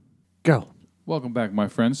Welcome back, my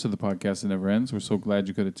friends, to the podcast that never ends. We're so glad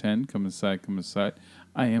you could attend. Come inside, come inside.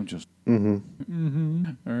 I am just... All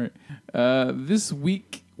right. This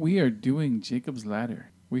week, we are doing Jacob's Ladder.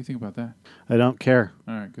 What do you think about that? I don't care.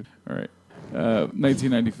 All right, good. All right.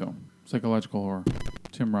 1990 film. Psychological horror.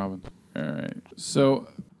 Tim Robbins. All right. So...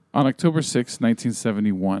 On October 6,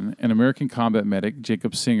 1971, an American combat medic,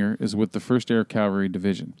 Jacob Singer, is with the 1st Air Cavalry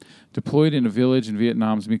Division, deployed in a village in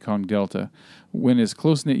Vietnam's Mekong Delta, when his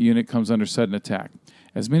close-knit unit comes under sudden attack.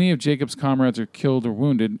 As many of Jacob's comrades are killed or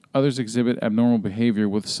wounded, others exhibit abnormal behavior,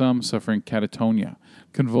 with some suffering catatonia,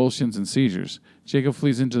 convulsions, and seizures. Jacob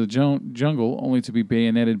flees into the jungle, only to be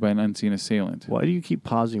bayoneted by an unseen assailant. Why do you keep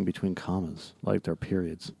pausing between commas, like they're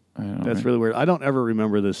periods? I don't know, That's really weird. I don't ever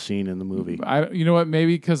remember this scene in the movie. You know what?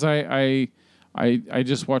 Maybe because I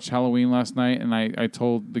just watched Halloween last night, and I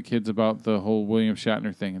told the kids about the whole William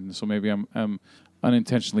Shatner thing, and so maybe I'm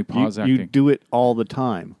unintentionally pause acting. You do it all the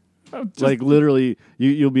time. Like literally,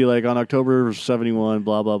 you'll be like on October 71,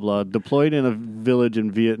 blah blah blah, deployed in a village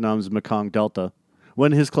in Vietnam's Mekong Delta,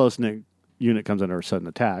 when his close-knit unit comes under a sudden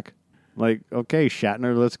attack. Like, okay,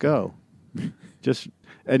 Shatner, let's go. Just.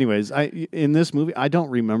 Anyways, in this movie, I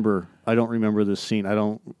don't remember this scene.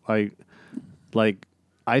 I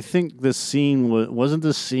think this scene wasn't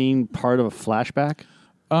this scene part of a flashback?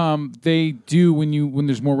 They do when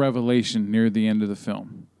there's more revelation near the end of the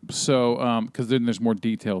film. So, because then there's more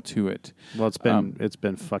detail to it. Well, it's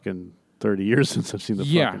been fucking 30 years since I've seen the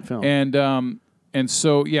fucking film. And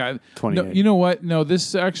so 28. No, you know what? No,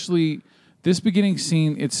 this actually. This beginning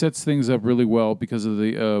scene, it sets things up really well because of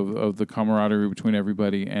the camaraderie between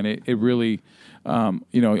everybody, and it really,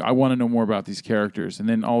 I want to know more about these characters. And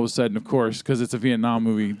then all of a sudden, of course, because it's a Vietnam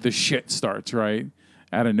movie, the shit starts, right,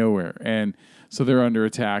 out of nowhere. And so they're under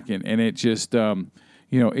attack, and it just,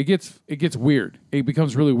 it gets weird. It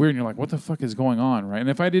becomes really weird, and you're like, what the fuck is going on, right? And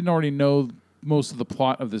if I didn't already know most of the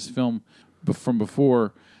plot of this film from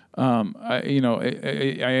before... I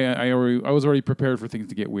was already prepared for things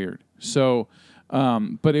to get weird. So,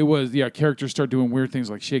 but it was, characters start doing weird things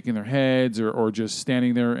like shaking their heads or just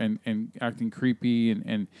standing there and acting creepy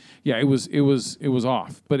and it was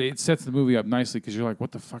off. But it sets the movie up nicely because you're like,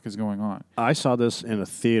 what the fuck is going on? I saw this in a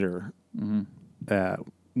theater when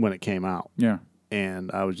it came out. Yeah,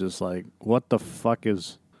 and I was just like, what the fuck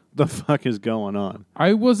is going on?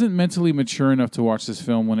 I wasn't mentally mature enough to watch this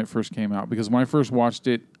film when it first came out because when I first watched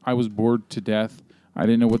it, I was bored to death. I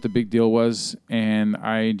didn't know what the big deal was, and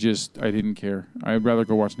I didn't care. I'd rather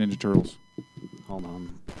go watch Ninja Turtles. Hold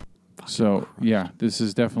on. So, yeah, this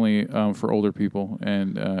is definitely for older people.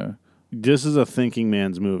 And this is a thinking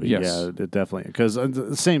man's movie. Yes. Yeah, it definitely. Because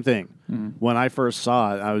the same thing. Mm-hmm. When I first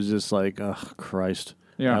saw it, I was just like, oh, Christ.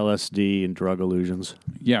 Yeah. LSD and drug illusions.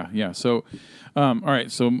 Yeah. So, all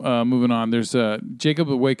right. So, moving on. There's Jacob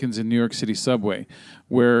awakens in New York City subway,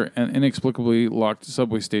 where an inexplicably locked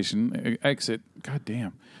subway station exit,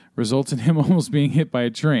 goddamn, results in him almost being hit by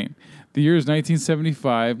a train. The year is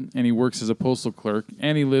 1975, and he works as a postal clerk,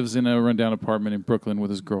 and he lives in a rundown apartment in Brooklyn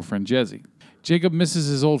with his girlfriend Jessie. Jacob misses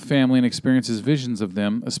his old family and experiences visions of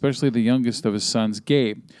them, especially the youngest of his sons,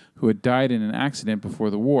 Gabe, who had died in an accident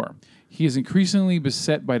before the war. He is increasingly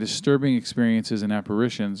beset by disturbing experiences and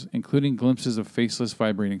apparitions, including glimpses of faceless,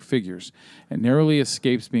 vibrating figures, and narrowly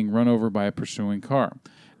escapes being run over by a pursuing car.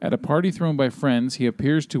 At a party thrown by friends, he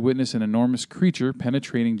appears to witness an enormous creature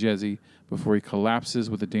penetrating Jessie before he collapses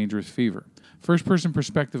with a dangerous fever. First-person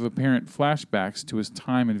perspective apparent flashbacks to his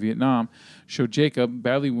time in Vietnam show Jacob,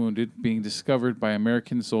 badly wounded, being discovered by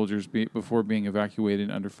American soldiers before being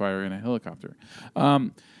evacuated under fire in a helicopter.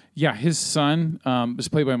 His son is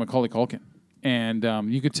played by Macaulay Culkin. And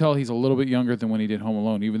you could tell he's a little bit younger than when he did Home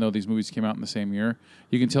Alone, even though these movies came out in the same year.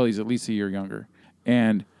 You can tell he's at least a year younger.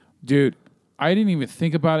 And, dude, I didn't even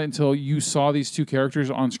think about it until you saw these two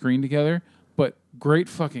characters on screen together, but great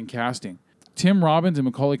fucking casting. Tim Robbins and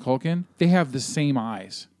Macaulay Culkin, they have the same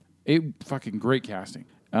eyes. Fucking great casting.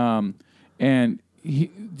 And I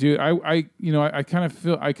kind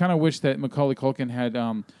of wish that Macaulay Culkin had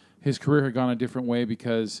his career had gone a different way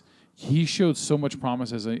because he showed so much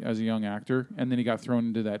promise as a young actor, and then he got thrown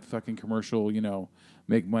into that fucking commercial,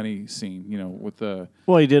 make money scene, with the...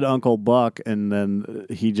 Well, he did Uncle Buck, and then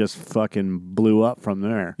he just fucking blew up from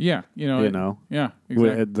there. Yeah, Yeah,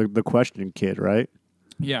 exactly. The Question Kid, right?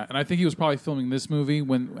 Yeah, and I think he was probably filming this movie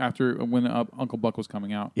when Uncle Buck was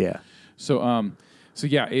coming out. Yeah. So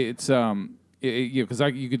it's because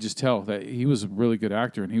you could just tell that he was a really good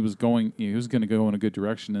actor, and he was going to go in a good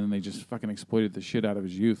direction, and then they just fucking exploited the shit out of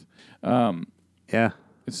his youth. Yeah.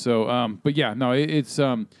 So, but yeah, no, it's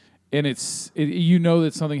and you know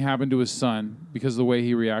that something happened to his son because of the way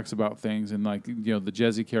he reacts about things, and like the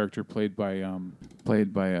Jesse character played by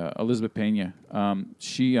Elizabeth Pena.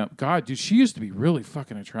 She God, dude, she used to be really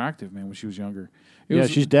fucking attractive, man, when she was younger.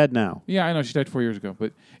 She's dead now. Yeah, I know she died 4 years ago,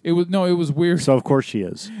 but it was weird. So of course she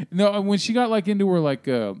is. No, when she got like into her like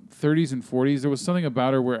 30s and 40s, there was something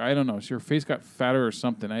about her where I don't know, her face got fatter or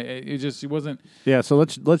something. She wasn't. Yeah, so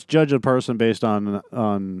let's judge a person based on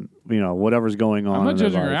whatever's going on. I'm not in their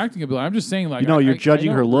judging her life. acting ability. I'm just saying like you're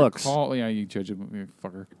judging her looks. Yeah, you judge it,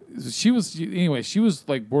 fucker. She was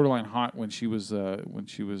like borderline hot when she was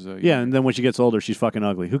yeah, and then when she gets older, she's fucking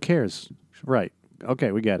ugly. Who cares? Right?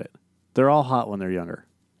 Okay, we get it. They're all hot when they're younger.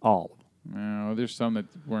 All. No, there's some that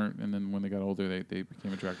weren't, and then when they got older, they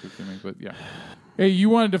became attractive to me. But yeah, hey, you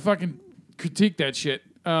wanted to fucking critique that shit.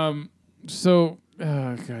 God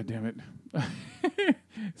damn it.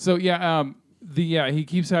 So yeah, he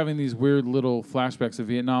keeps having these weird little flashbacks of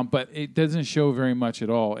Vietnam, but it doesn't show very much at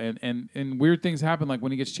all. And weird things happen, like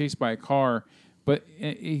when he gets chased by a car, but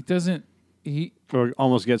he doesn't. Or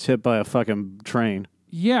almost gets hit by a fucking train.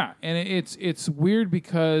 Yeah, and it's weird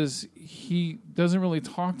because he doesn't really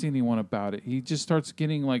talk to anyone about it. He just starts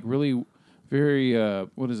getting like really very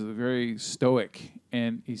very stoic,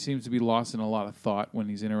 and he seems to be lost in a lot of thought when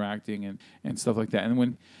he's interacting and stuff like that. And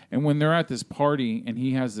when they're at this party and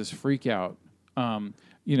he has this freak out,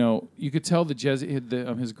 you could tell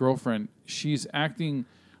his girlfriend, she's acting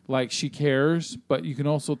like she cares, but you can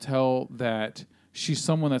also tell that she's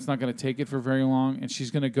someone that's not going to take it for very long, and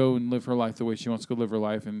she's going to go and live her life the way she wants to go live her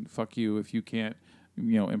life, and fuck you if you can't,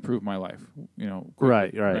 improve my life,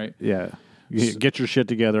 quickly, right. Yeah. Get your shit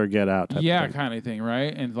together, get out. Kind of thing,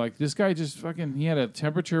 right? And like this guy just fucking, he had a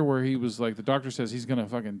temperature where he was like, the doctor says he's going to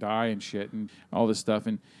fucking die and shit and all this stuff,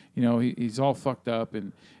 and he's all fucked up,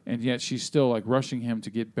 and yet she's still like rushing him to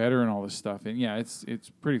get better and all this stuff, and yeah, it's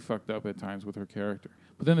pretty fucked up at times with her character.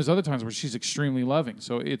 But then there's other times where she's extremely loving,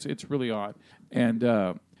 so it's really odd. And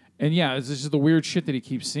yeah, it's just the weird shit that he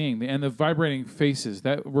keeps seeing. And the vibrating faces,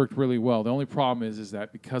 that worked really well. The only problem is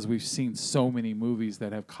that because we've seen so many movies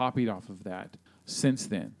that have copied off of that since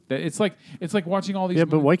then, that it's like watching all these. Yeah,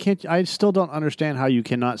 but why can't you? I still don't understand how you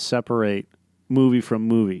cannot separate movie from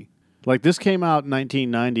movie. Like this came out in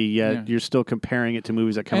 1990, yet you're still comparing it to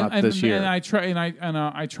movies that come out this year. And I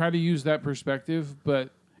try to use that perspective,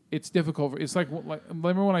 but it's difficult. It's like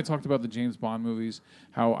remember when I talked about the James Bond movies,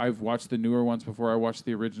 how I've watched the newer ones before I watched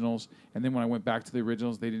the originals, and then when I went back to the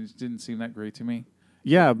originals, they didn't seem that great to me.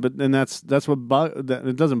 Yeah, but then that's what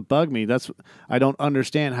it doesn't bug me. I don't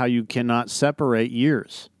understand how you cannot separate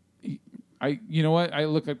years. You know what?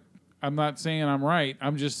 I'm not saying I'm right.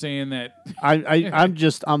 I'm just saying that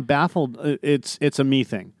I'm baffled. It's a me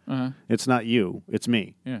thing. Uh-huh. It's not you. It's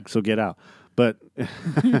me. Yeah. So get out. But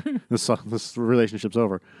this relationship's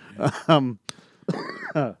over. What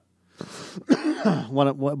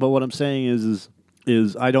I'm saying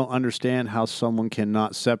is I don't understand how someone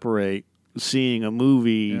cannot separate seeing a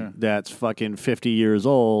movie that's fucking 50 years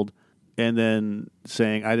old and then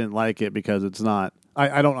saying I didn't like it because it's not.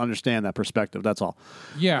 I don't understand that perspective. That's all.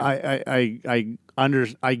 Yeah.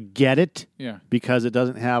 I get it. Yeah. Because it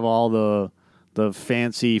doesn't have all the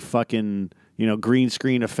fancy fucking green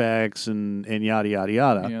screen effects and yada yada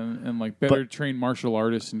yada. Yeah, and like better trained martial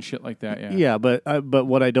artists and shit like that. Yeah. Yeah, but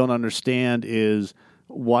what I don't understand is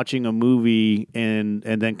watching a movie and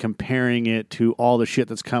then comparing it to all the shit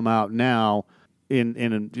that's come out now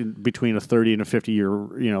in between a 30 and a 50 year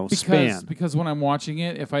span. Because when I'm watching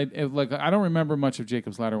it, if I don't remember much of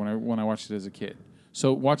Jacob's Ladder when I watched it as a kid.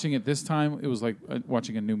 So watching it this time, it was like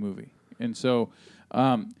watching a new movie, and so.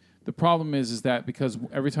 The problem is that because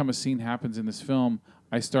every time a scene happens in this film,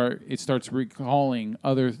 it starts recalling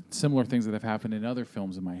other similar things that have happened in other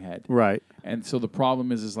films in my head. Right. And so the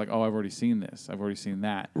problem is like, oh, I've already seen this. I've already seen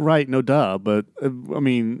that. Right. No duh. But I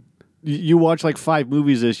mean, you watch like 5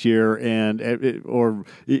 movies this year, or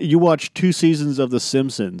you watch 2 seasons of The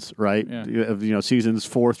Simpsons, right? Yeah. Seasons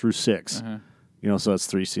 4 through 6. Uh-huh. So that's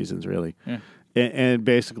 3 seasons really. Yeah. And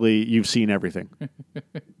basically, you've seen everything.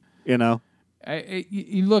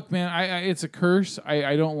 Look, man, it's a curse.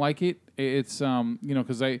 I don't like it. It's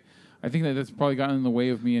because I think that's probably gotten in the way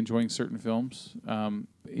of me enjoying certain films.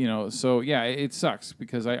 So yeah, it sucks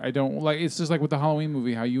because I don't like. It's just like with the Halloween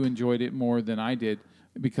movie, how you enjoyed it more than I did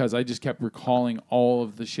because I just kept recalling all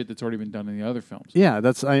of the shit that's already been done in the other films. Yeah,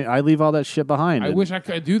 I leave all that shit behind. I wish I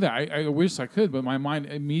could do that. I wish I could, but my mind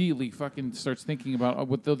immediately fucking starts thinking about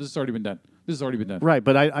this has already been done. This has already been done. Right,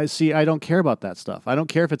 but I see. I don't care about that stuff. I don't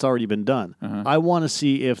care if it's already been done. Uh-huh. I want to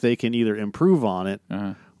see if they can either improve on it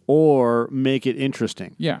or make it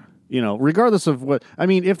interesting. Yeah. regardless of what, I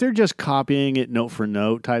mean, if they're just copying it note for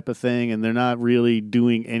note type of thing and they're not really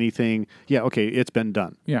doing anything, yeah, okay, it's been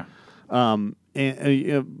done. Yeah. And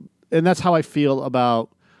that's how I feel about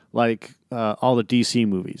like all the DC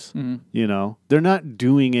movies. Mm-hmm. They're not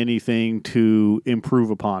doing anything to improve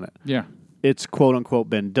upon it. Yeah. It's quote unquote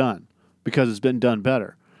been done because it's been done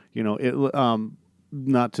better.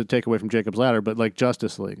 Not to take away from Jacob's Ladder, but like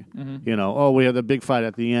Justice League. Mm-hmm. We had the big fight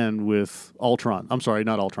at the end with Ultron. I'm sorry,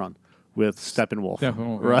 not Ultron. With Steppenwolf.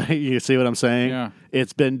 Right? You see what I'm saying? Yeah.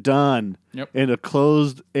 It's been done in a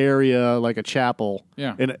closed area like a chapel.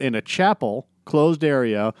 Yeah. In a chapel, closed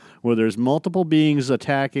area where there's multiple beings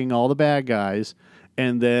attacking all the bad guys,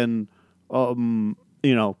 and then the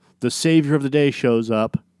savior of the day shows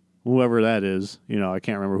up. Whoever that is, I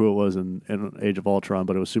can't remember who it was in Age of Ultron,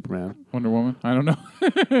 but it was Superman. Wonder Woman? I don't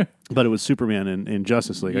know. But it was Superman in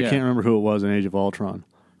Justice League. Yeah. I can't remember who it was in Age of Ultron.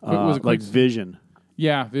 Was it like Vision.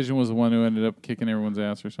 Yeah, Vision was the one who ended up kicking everyone's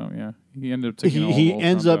ass or something. Yeah, he ended up taking He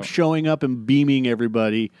ends up showing up and beaming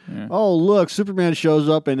everybody. Yeah. Oh, look, Superman shows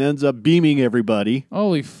up and ends up beaming everybody.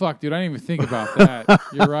 Holy fuck, dude! I didn't even think about that.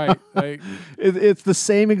 You're right. It's the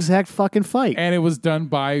same exact fucking fight, and it was done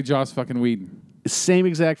by Joss fucking Whedon. Same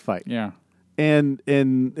exact fight. Yeah. And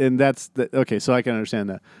that's okay. So I can understand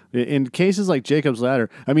that. In cases like Jacob's Ladder,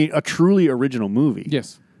 I mean, a truly original movie.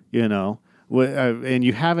 Yes. And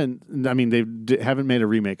you haven't. I mean, they haven't made a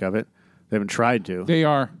remake of it. They haven't tried to. They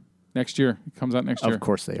are next year. It comes out next year. Of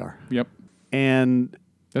course they are. Yep. And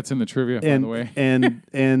that's in the trivia, by the way. and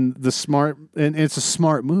it's a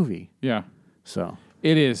smart movie. Yeah. So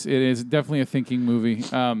it is. It is definitely a thinking movie.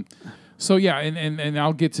 So yeah, and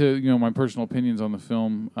I'll get to my personal opinions on the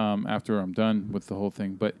film after I'm done with the whole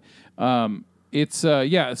thing. But it's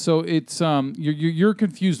So it's you're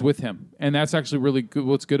confused with him, and that's actually really good.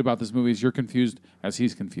 What's good about this movie is you're confused as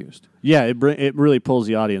he's confused. Yeah, it really pulls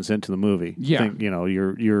the audience into the movie. Yeah,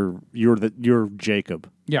 you're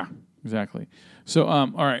Jacob. Yeah, exactly. So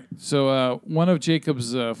all right. So one of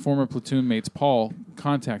Jacob's former platoon mates, Paul,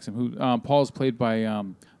 contacts him. Who Paul is played by.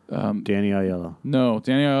 Danny Aiello. No,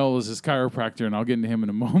 Danny Aiello is his chiropractor, and I'll get into him in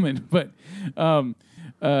a moment. But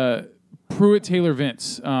Pruitt Taylor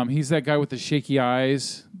Vince, he's that guy with the shaky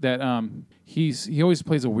eyes. That he always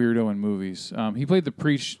plays a weirdo in movies. He played the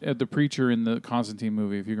preacher in the Constantine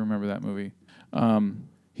movie, if you can remember that movie.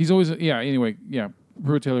 He's always Anyway,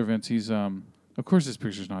 Pruitt Taylor Vince. He's of course his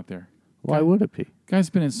picture's not there. Why would it be? Guy's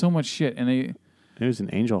been in so much shit, and It was an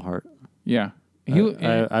Angel Heart. Yeah,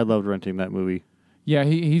 I loved renting that movie. Yeah,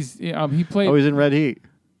 he played. Oh, he's in Red Heat.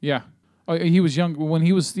 Yeah, he was young when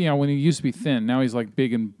he was when he used to be thin. Now he's like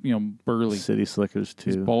big and burly. City Slickers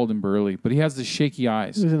too. He's bald and burly, but he has the shaky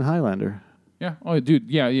eyes. He was in Highlander. Yeah. Oh,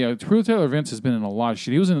 dude. Yeah. Pruitt Taylor Vince has been in a lot of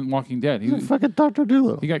shit. He was in Walking Dead. He was fucking Dr.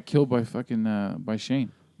 Dolittle. He got killed by by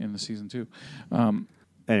Shane in the season 2.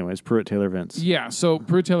 Anyways, Pruitt Taylor Vince. Yeah. So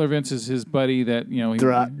Pruitt Taylor Vince is his buddy that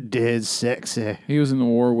Drop dead sexy. He was in the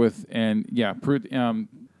war with, and Pruitt.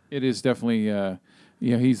 It is definitely.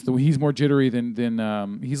 He's more jittery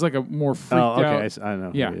than he's like a more freaked out. I know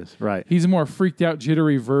who he is. Right. He's a more freaked out,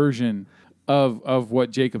 jittery version of what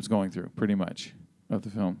Jacob's going through, pretty much, of the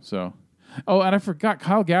film. So, and I forgot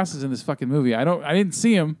Kyle Gass is in this fucking movie. I didn't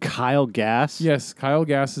see him. Kyle Gass? Yes, Kyle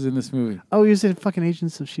Gass is in this movie. Oh, he was in fucking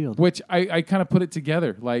Agents of S.H.I.E.L.D. Which I kind of put it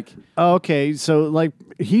together, like. Oh, okay, so like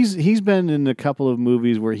he's been in a couple of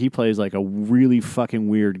movies where he plays like a really fucking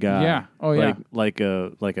weird guy. Yeah. Oh yeah. Like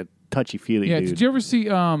a touchy-feely dude. Did you ever see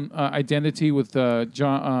Identity with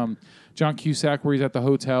John Cusack, where he's at the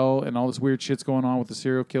hotel and all this weird shit's going on with the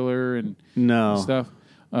serial killer and stuff?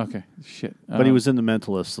 Okay, shit. But he was in The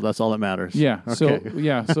Mentalist, so that's all that matters. Yeah. Okay.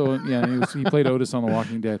 He played Otis on The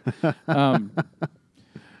Walking Dead.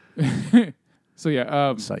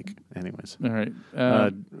 Psych. Anyways. All right.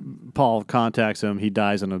 Paul contacts him. He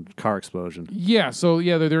dies in a car explosion. Yeah. So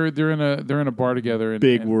they're in a bar together.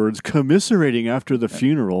 And, words, commiserating after the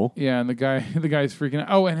funeral. Yeah, and the guy's freaking out.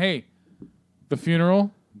 Oh, and hey, the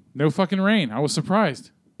funeral, no fucking rain. I was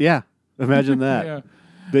surprised. Yeah. Imagine that. Yeah.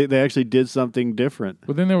 They actually did something different.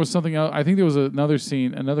 But then there was something else. I think there was another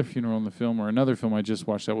scene, another funeral in the film, or another film I just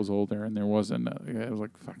watched that was older, and there wasn't. It was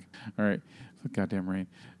like, fuck. All right. Goddamn rain.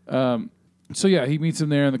 So he meets him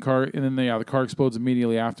there in the car, and then the car explodes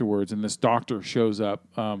immediately afterwards, and this doctor shows up.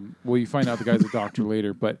 Well, you find out the guy's a doctor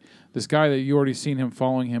later, but this guy that you already seen him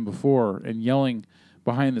following him before and yelling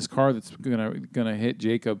behind this car that's gonna hit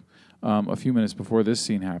Jacob a few minutes before this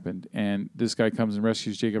scene happened, and this guy comes and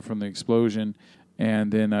rescues Jacob from the explosion,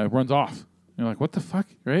 and then runs off. And you're like, what the fuck,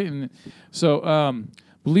 right? And so,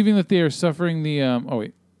 believing that they are suffering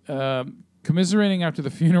the commiserating after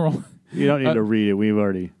the funeral. You don't need to read it. We've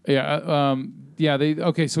already.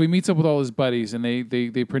 okay. So he meets up with all his buddies, and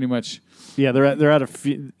they pretty much. Yeah, they're at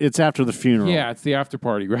it's after the funeral. Yeah, it's the after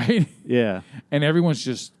party, right? Yeah, and everyone's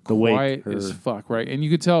just quiet as fuck, right? And you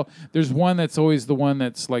could tell there's one that's always the one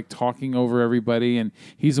that's like talking over everybody, and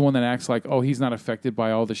he's the one that acts like, oh, he's not affected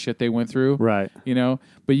by all the shit they went through, right? You know,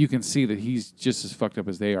 but you can see that he's just as fucked up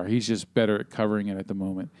as they are. He's just better at covering it at the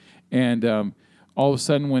moment, and all of a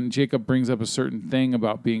sudden, when Jacob brings up a certain thing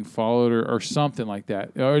about being followed or something like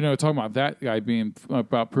that, or no, talking about that guy being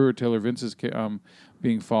about Pruitt Taylor Vince's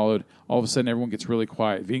being followed, all of a sudden everyone gets really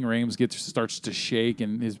quiet. Ving Rhames starts to shake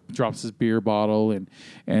and drops his beer bottle, and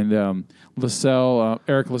LaSalle,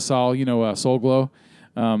 Eric LaSalle, Soul Glow,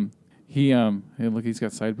 hey, look, he's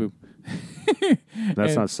got side boob.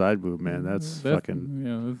 That's not side boob, man. That's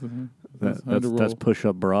fucking. That's push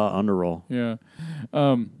up bra underroll. Yeah.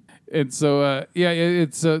 And so,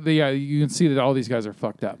 it's you can see that all these guys are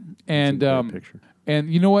fucked up, and and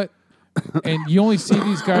you know what, and you only see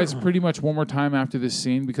these guys pretty much one more time after this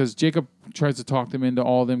scene because Jacob tries to talk them into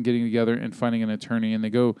all of them getting together and finding an attorney, and they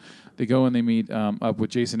go and they meet up with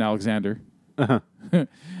Jason Alexander,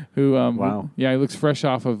 who wow, he looks fresh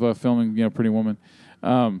off of filming Pretty Woman,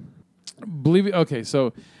 believe it. Okay,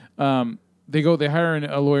 so. They hire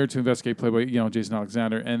a lawyer to investigate Playboy, Jason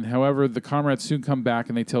Alexander. And however, the comrades soon come back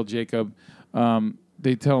and they tell Jacob,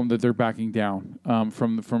 they tell him that they're backing down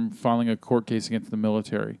from filing a court case against the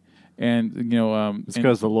military. And, it's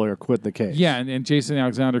because the lawyer quit the case. Yeah, and Jason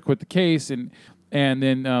Alexander quit the case. And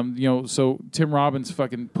then, so Tim Robbins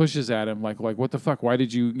fucking pushes at him like, what the fuck? Why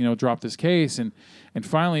did you, drop this case? And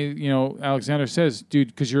finally, Alexander says, dude,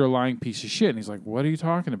 because you're a lying piece of shit. And he's like, what are you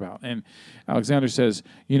talking about? And Alexander says,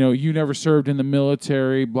 you never served in the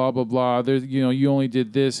military, blah, blah, blah. There's, you only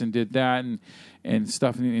did this and did that and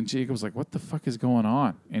stuff. And Jacob's like, what the fuck is going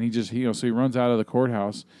on? And he just, so he runs out of the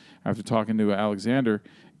courthouse after talking to Alexander.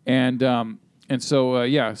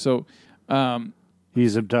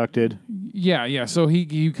 He's abducted. Yeah. So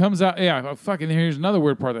he comes out. Yeah, fucking. Here's another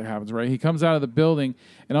weird part that happens. Right, he comes out of the building,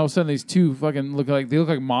 and all of a sudden these two fucking look like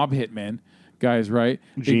mob hitmen guys. Right,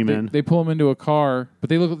 G-men. They pull them into a car, but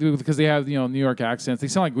they look because they have New York accents. They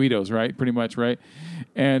sound like Guidos, right? Pretty much, right?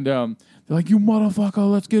 And they're like, "You motherfucker,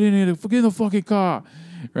 let's get in here. Get in the fucking car."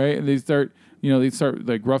 Right, and they start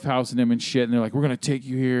like roughhousing them and shit, and they're like, "We're gonna take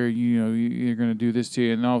you here, you're gonna do this to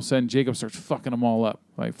you." And all of a sudden, Jacob starts fucking them all up,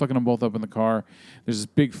 like fucking them both up in the car. There's this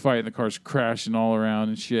big fight, and the car's crashing all around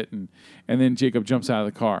and shit, and then Jacob jumps out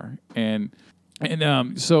of the car, and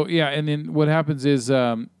then what happens is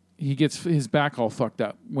he gets his back all fucked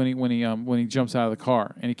up when he jumps out of the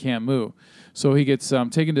car, and he can't move, so he gets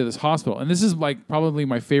taken to this hospital, and this is like probably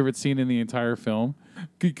my favorite scene in the entire film.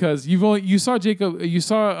 Because you saw Danny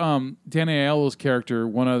Aiello's character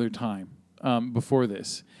one other time before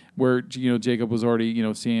this, where Jacob was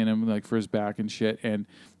already seeing him like for his back and shit, and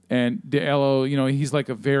Aiello he's like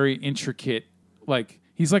a very intricate, like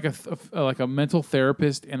he's like a mental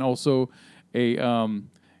therapist and also he's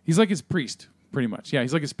like his priest. Pretty much, yeah.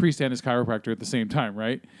 He's like his priest and his chiropractor at the same time,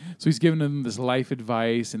 right? So he's giving him this life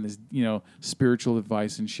advice and this, spiritual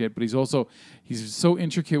advice and shit. But he's so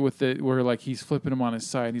intricate with it, where like he's flipping him on his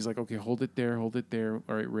side. And he's like, okay, hold it there.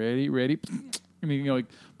 All right, ready. I mean, like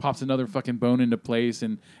pops another fucking bone into place,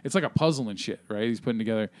 and it's like a puzzle and shit, right? He's putting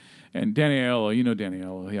together. And Danny Aiello, Danny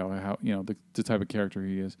Aiello, the type of character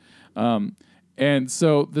he is. And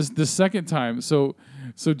so the second time, so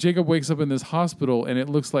Jacob wakes up in this hospital, and it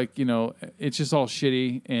looks like it's just all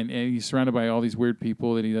shitty, and he's surrounded by all these weird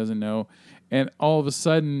people that he doesn't know, and all of a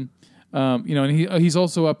sudden, and he's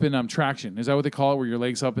also up in traction. Is that what they call it, where your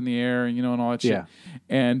legs up in the air and and all that shit? Yeah.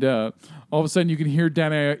 And all of a sudden, you can hear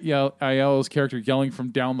Danny Aiello's character yelling from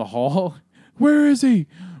down the hall, "Where is he?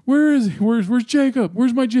 Where's Jacob?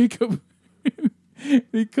 Where's my Jacob?"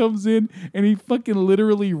 He comes in and he fucking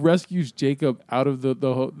literally rescues Jacob out of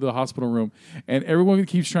the hospital room, and everyone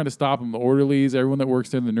keeps trying to stop him. The orderlies, everyone that works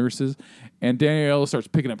there, the nurses, and Danny Aiello starts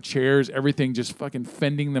picking up chairs, everything, just fucking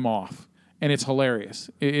fending them off, and it's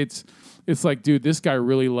hilarious. It's like, dude, this guy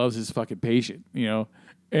really loves his fucking patient, And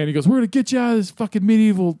he goes, "We're gonna get you out of this fucking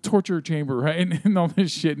medieval torture chamber," right? And all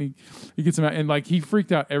this shit, and he gets him out, and like he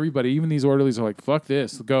freaked out everybody. Even these orderlies are like, "Fuck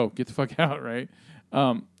this, go get the fuck out," right?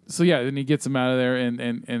 So yeah, then he gets him out of there, and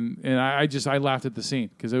I laughed at the scene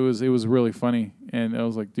because it was really funny, and I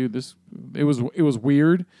was like, dude, it was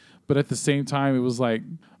weird, but at the same time, it was like,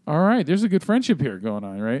 all right, there's a good friendship here going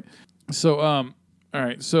on, right? So all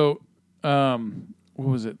right, so what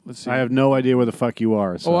was it? Let's see. I have no idea where the fuck you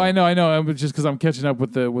are. So. Oh, I know. I'm just because I'm catching up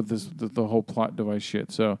with the whole plot device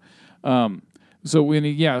shit. So,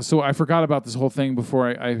 so I forgot about this whole thing before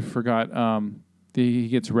I forgot. He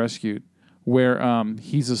gets rescued. where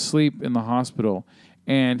he's asleep in the hospital,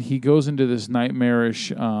 and he goes into this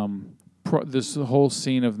nightmarish, this whole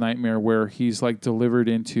scene of nightmare where he's like delivered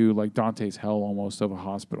into like Dante's hell almost of a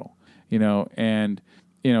hospital, and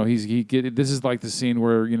this is like the scene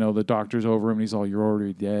where the doctor's over him and he's all, "You're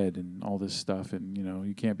already dead," and all this stuff, and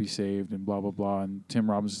you can't be saved and blah blah blah, and Tim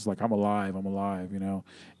Robbins is like, I'm alive,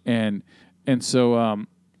 and so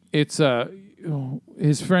it's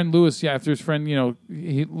his friend Lewis, after his friend,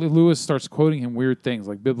 Lewis starts quoting him weird things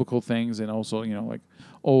like biblical things and also like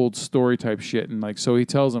old story type shit, and like so he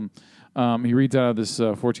tells him, he reads out of this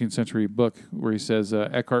 14th century book where he says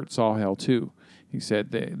Eckhart saw hell too. He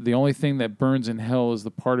said, the only thing that burns in hell is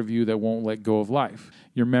the part of you that won't let go of life.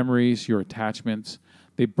 Your memories, your attachments,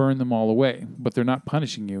 they burn them all away. But they're not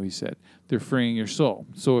punishing you, he said. They're freeing your soul.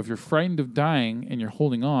 So if you're frightened of dying and you're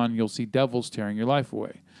holding on, you'll see devils tearing your life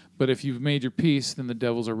away. But if you've made your peace, then the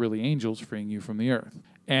devils are really angels freeing you from the earth.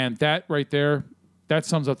 And that right there, that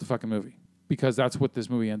sums up the fucking movie. Because that's what this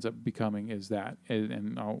movie ends up becoming, is that.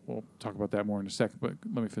 And we'll talk about that more in a second, but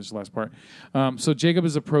let me finish the last part. So Jacob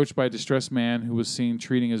is approached by a distressed man who was seen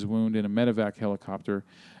treating his wound in a medevac helicopter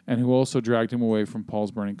and who also dragged him away from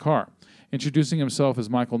Paul's burning car. Introducing himself as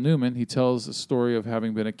Michael Newman, he tells a story of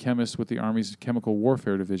having been a chemist with the Army's Chemical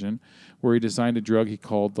Warfare Division, where he designed a drug he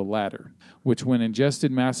called the Ladder, which when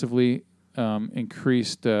ingested massively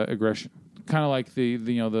increased aggression. Kind of like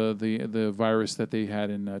the virus that they had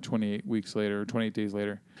in 28 days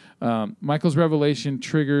later. Michael's revelation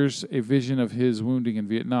triggers a vision of his wounding in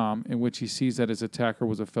Vietnam, in which he sees that his attacker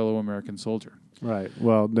was a fellow American soldier. Right.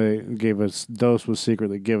 Well, dose was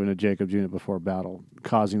secretly given to Jacob's unit before battle,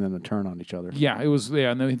 causing them to turn on each other. Yeah, it was.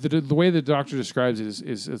 Yeah, and the way the doctor describes it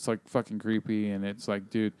is it's like fucking creepy, and it's like,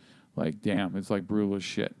 dude, like damn, it's like brutal as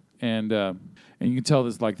shit. And you can tell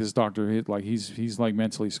this doctor, he's like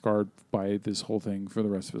mentally scarred by this whole thing for the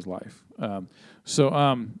rest of his life.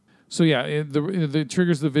 So yeah, it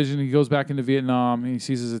triggers the vision. He goes back into Vietnam. And he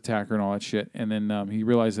sees his attacker and all that shit, and then he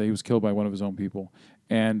realized that he was killed by one of his own people,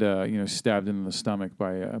 and stabbed in the stomach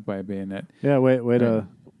by a bayonet. Yeah, way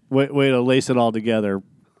to lace it all together.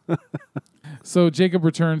 So Jacob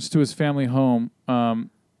returns to his family home.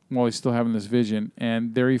 While he's still having this vision,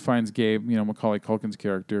 and there he finds Gabe, Macaulay Culkin's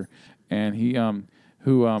character, and he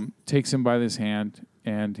who takes him by his hand,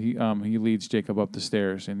 and he leads Jacob up the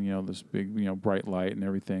stairs, and this big bright light and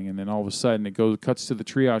everything, and then all of a sudden it cuts to the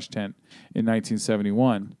triage tent in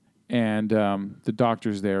 1971, and the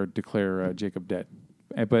doctors there declare Jacob dead,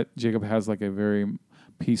 but Jacob has like a very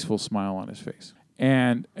peaceful smile on his face,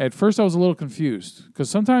 and at first I was a little confused because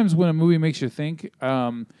sometimes when a movie makes you think,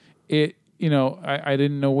 I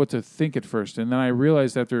didn't know what to think at first, and then I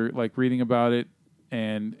realized after like reading about it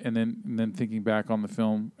and then thinking back on the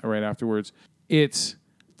film right afterwards, it's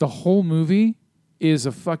the whole movie is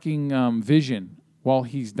a fucking vision while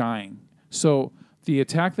he's dying. So the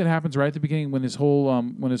attack that happens right at the beginning when his whole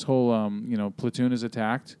platoon is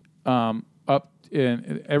attacked, up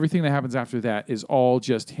and everything that happens after that is all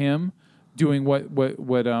just him doing what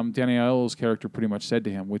Danny Aiello's character pretty much said to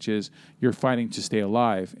him, which is you're fighting to stay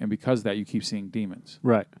alive, and because of that you keep seeing demons.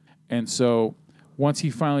 Right. And so once he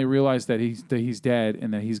finally realized that he's dead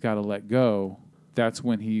and that he's got to let go, that's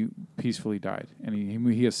when he peacefully died and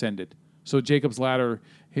he ascended. So Jacob's ladder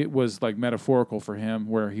was like metaphorical for him,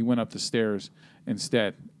 where he went up the stairs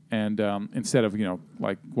instead. And instead of,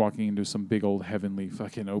 like walking into some big old heavenly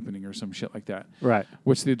fucking opening or some shit like that. Right.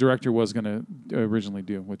 Which the director was going to originally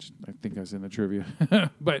do, which I think I was in the trivia.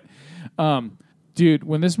 But, dude,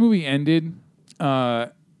 when this movie ended, besides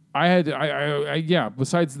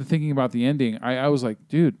the thinking about the ending, I was like,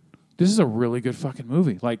 dude, this is a really good fucking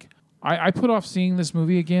movie. Like, I put off seeing this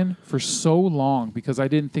movie again for so long because I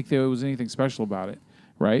didn't think there was anything special about it,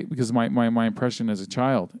 right? Because of my impression as a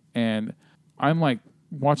child. And I'm like,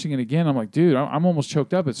 watching it again, I'm like, dude, I'm almost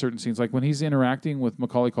choked up at certain scenes. Like when he's interacting with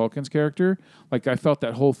Macaulay Culkin's character, like I felt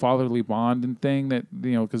that whole fatherly bond and thing that,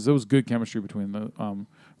 because there was good chemistry between the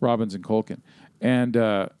Robbins and Culkin. And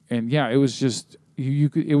yeah, it was just,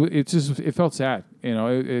 it felt sad.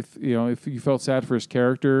 If you felt sad for his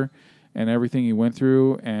character and everything he went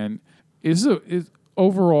through, and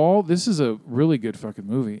overall, this is a really good fucking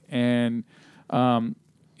movie. And,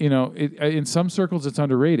 in some circles it's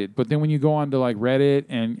underrated, but then when you go on to like Reddit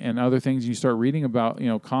and other things, you start reading about,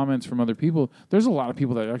 comments from other people. There's a lot of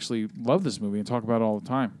people that actually love this movie and talk about it all the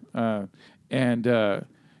time.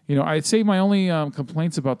 I'd say my only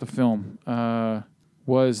complaints about the film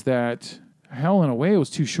was that, hell, in a way, it was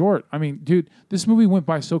too short. I mean, dude, this movie went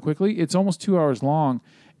by so quickly. It's almost 2 hours long,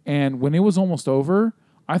 and when it was almost over,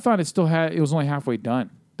 I thought it was only halfway done.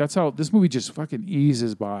 That's how this movie just fucking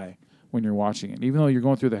eases by when you're watching it. Even though you're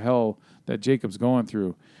going through the hell that Jacob's going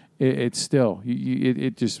through, it's still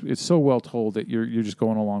it's so well told that you're just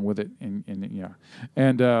going along with it, and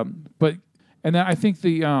then I think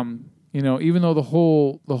the even though the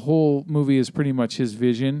whole movie is pretty much his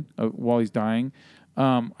vision of while he's dying,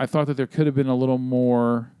 I thought that there could have been a little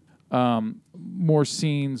more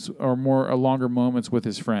scenes or longer moments with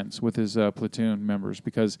his friends, with his platoon members,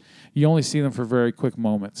 because you only see them for very quick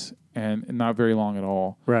moments and not very long at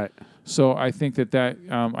all. Right. So I think that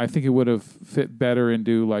I think it would have fit better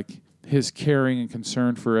into like his caring and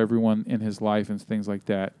concern for everyone in his life and things like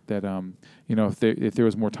that. That if there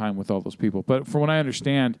was more time with all those people. But from what I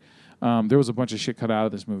understand, there was a bunch of shit cut out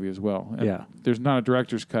of this movie as well. And yeah. There's not a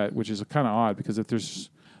director's cut, which is kind of odd because if there's,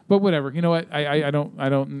 but whatever. You know what? I don't.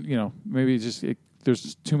 Maybe it's just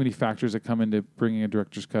there's too many factors that come into bringing a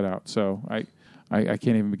director's cut out. So I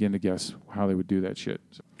can't even begin to guess how they would do that shit.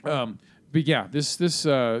 So, but yeah,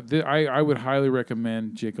 I would highly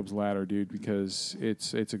recommend Jacob's Ladder, dude, because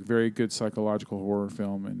it's a very good psychological horror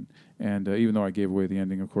film, and even though I gave away the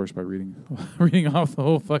ending, of course, by reading off the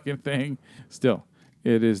whole fucking thing, still,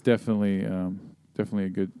 it is definitely a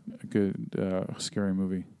good scary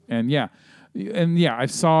movie. And I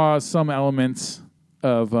saw some elements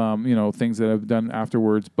of things that I've done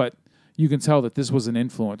afterwards, but you can tell that this was an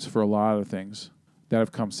influence for a lot of things that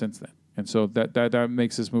have come since then. And so that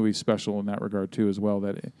makes this movie special in that regard too, as well.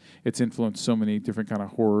 That it's influenced so many different kind of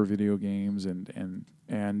horror video games and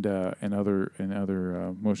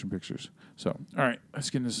other motion pictures. So, all right, let's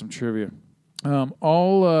get into some trivia.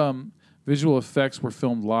 All visual effects were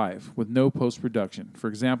filmed live with no post-production. For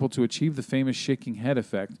example, to achieve the famous shaking head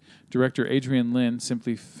effect, director Adrian Lyne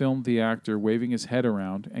simply filmed the actor waving his head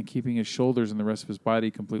around and keeping his shoulders and the rest of his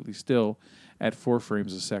body completely still at 4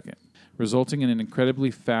 frames a second, resulting in an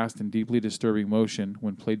incredibly fast and deeply disturbing motion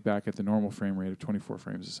when played back at the normal frame rate of 24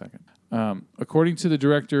 frames a second. According to the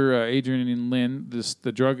director Adrian Lyne,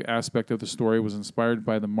 the drug aspect of the story was inspired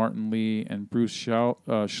by the Martin Lee and Bruce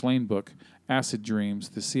Schlein book, Acid Dreams,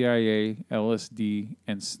 the CIA, LSD,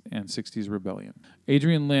 and 60s Rebellion.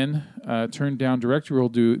 Adrian Lyne turned down directorial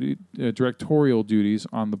duties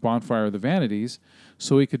on The Bonfire of the Vanities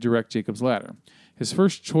so he could direct Jacob's Ladder. His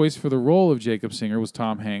first choice for the role of Jacob Singer was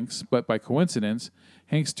Tom Hanks, but by coincidence,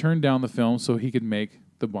 Hanks turned down the film so he could make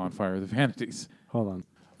The Bonfire of the Vanities. Hold on.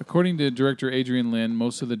 According to director Adrian Lyne,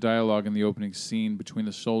 most of the dialogue in the opening scene between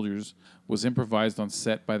the soldiers was improvised on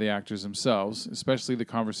set by the actors themselves, especially the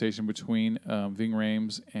conversation between Ving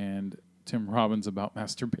Rhames and Tim Robbins about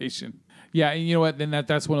masturbation. Yeah, and you know what? Then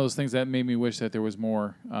that's one of those things that made me wish that there was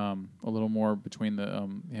more, a little more between the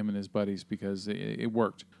him and his buddies, because it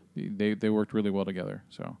worked. They worked really well together.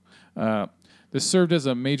 So this served as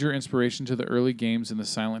a major inspiration to the early games in the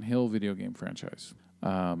Silent Hill video game franchise.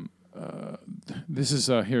 This is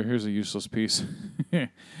here's a useless piece.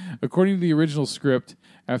 According to the original script,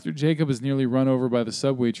 after Jacob is nearly run over by the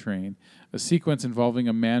subway train, a sequence involving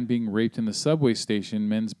a man being raped in the subway station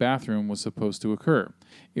men's bathroom was supposed to occur.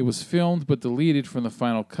 It was filmed but deleted from the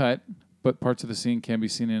final cut, but parts of the scene can be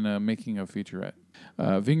seen in a making-of featurette.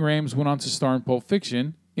 Ving Rhames went on to star in Pulp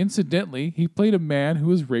Fiction. Incidentally, he played a man who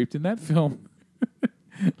was raped in that film.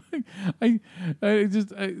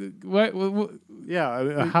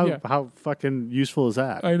 How fucking useful is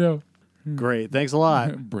that? I know. Great. Thanks a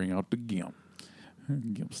lot. Bring out the gimp.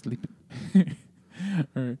 Gimp sleeping. All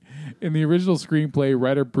right. In the original screenplay,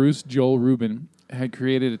 writer Bruce Joel Rubin had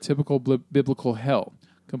created a typical biblical hell,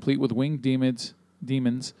 complete with winged demons,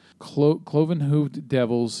 cloven-hooved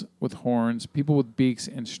devils with horns, people with beaks,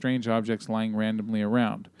 and strange objects lying randomly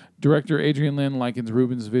around. Director Adrian Lyne likens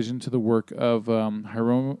Rubin's vision to the work of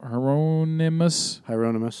Hieronymus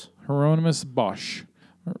Bosch.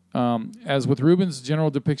 As with Rubin's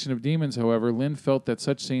general depiction of demons, however, Lyne felt that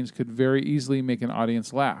such scenes could very easily make an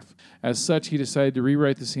audience laugh. As such, he decided to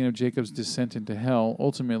rewrite the scene of Jacob's descent into hell,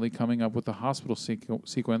 ultimately coming up with the hospital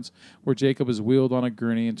sequence where Jacob is wheeled on a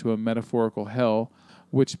gurney into a metaphorical hell,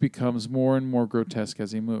 which becomes more and more grotesque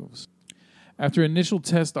as he moves. After initial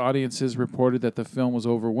test audiences reported that the film was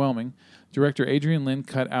overwhelming, director Adrian Lyne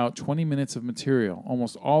cut out 20 minutes of material,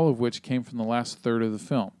 almost all of which came from the last third of the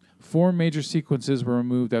film. 4 major sequences were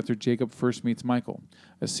removed after Jacob first meets Michael.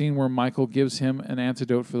 A scene where Michael gives him an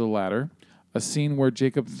antidote for the ladder. A scene where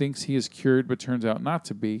Jacob thinks he is cured but turns out not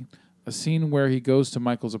to be. A scene where he goes to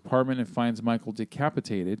Michael's apartment and finds Michael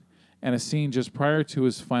decapitated. And a scene just prior to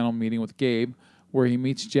his final meeting with Gabe where he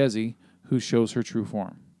meets Jessie, who shows her true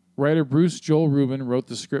form. Writer Bruce Joel Rubin wrote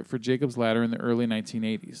the script for Jacob's Ladder in the early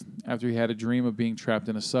 1980s, after he had a dream of being trapped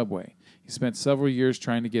in a subway. He spent several years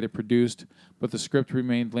trying to get it produced, but the script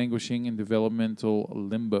remained languishing in developmental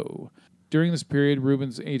limbo. During this period,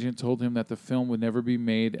 Rubin's agent told him that the film would never be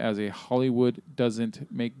made as a Hollywood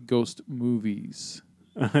doesn't make ghost movies.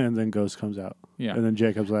 And then Ghost comes out. Yeah. And then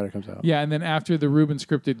Jacob's Ladder comes out. Yeah, and then after the Rubin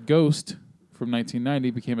scripted Ghost from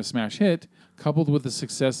 1990 became a smash hit, coupled with the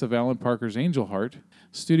success of Alan Parker's Angel Heart,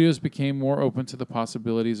 studios became more open to the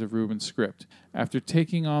possibilities of Rubin's script. After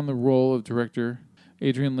taking on the role of director,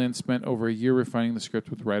 Adrian Lyne spent over a year refining the script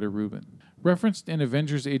with writer Rubin. Referenced in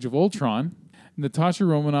Avengers Age of Ultron, Natasha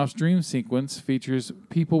Romanoff's dream sequence features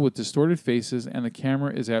people with distorted faces, and the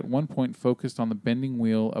camera is at one point focused on the bending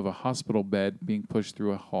wheel of a hospital bed being pushed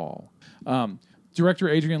through a hall. Director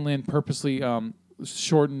Adrian Lyne purposely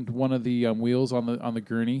shortened one of the wheels on the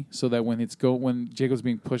gurney so that when Jacob's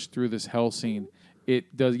being pushed through this hell scene,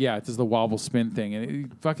 it does the wobble spin thing,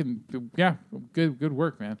 and good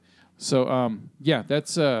work, man. So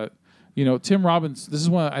that's Tim Robbins.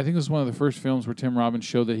 I think this is one of the first films where Tim Robbins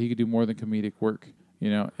showed that he could do more than comedic work,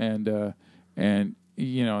 and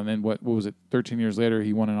then what was it? 13 years later,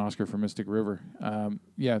 he won an Oscar for Mystic River.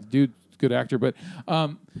 Dude, good actor. But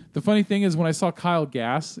the funny thing is, when I saw Kyle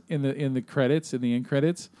Gass in the end credits,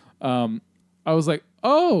 I was like,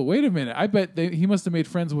 oh, wait a minute. I bet he must have made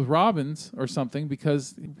friends with Robbins or something,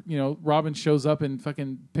 because Robbins shows up in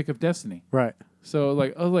fucking Pick of Destiny. Right. So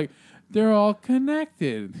I was like, they're all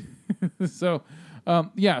connected. So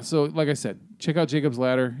like I said, check out Jacob's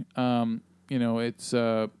Ladder. It's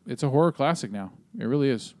a horror classic now. It really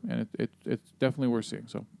is, and it's definitely worth seeing.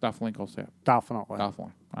 So Dafflink, I'll say it. Definitely.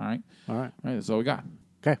 All right. All right. That's all we got.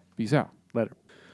 Okay. Peace out. Later.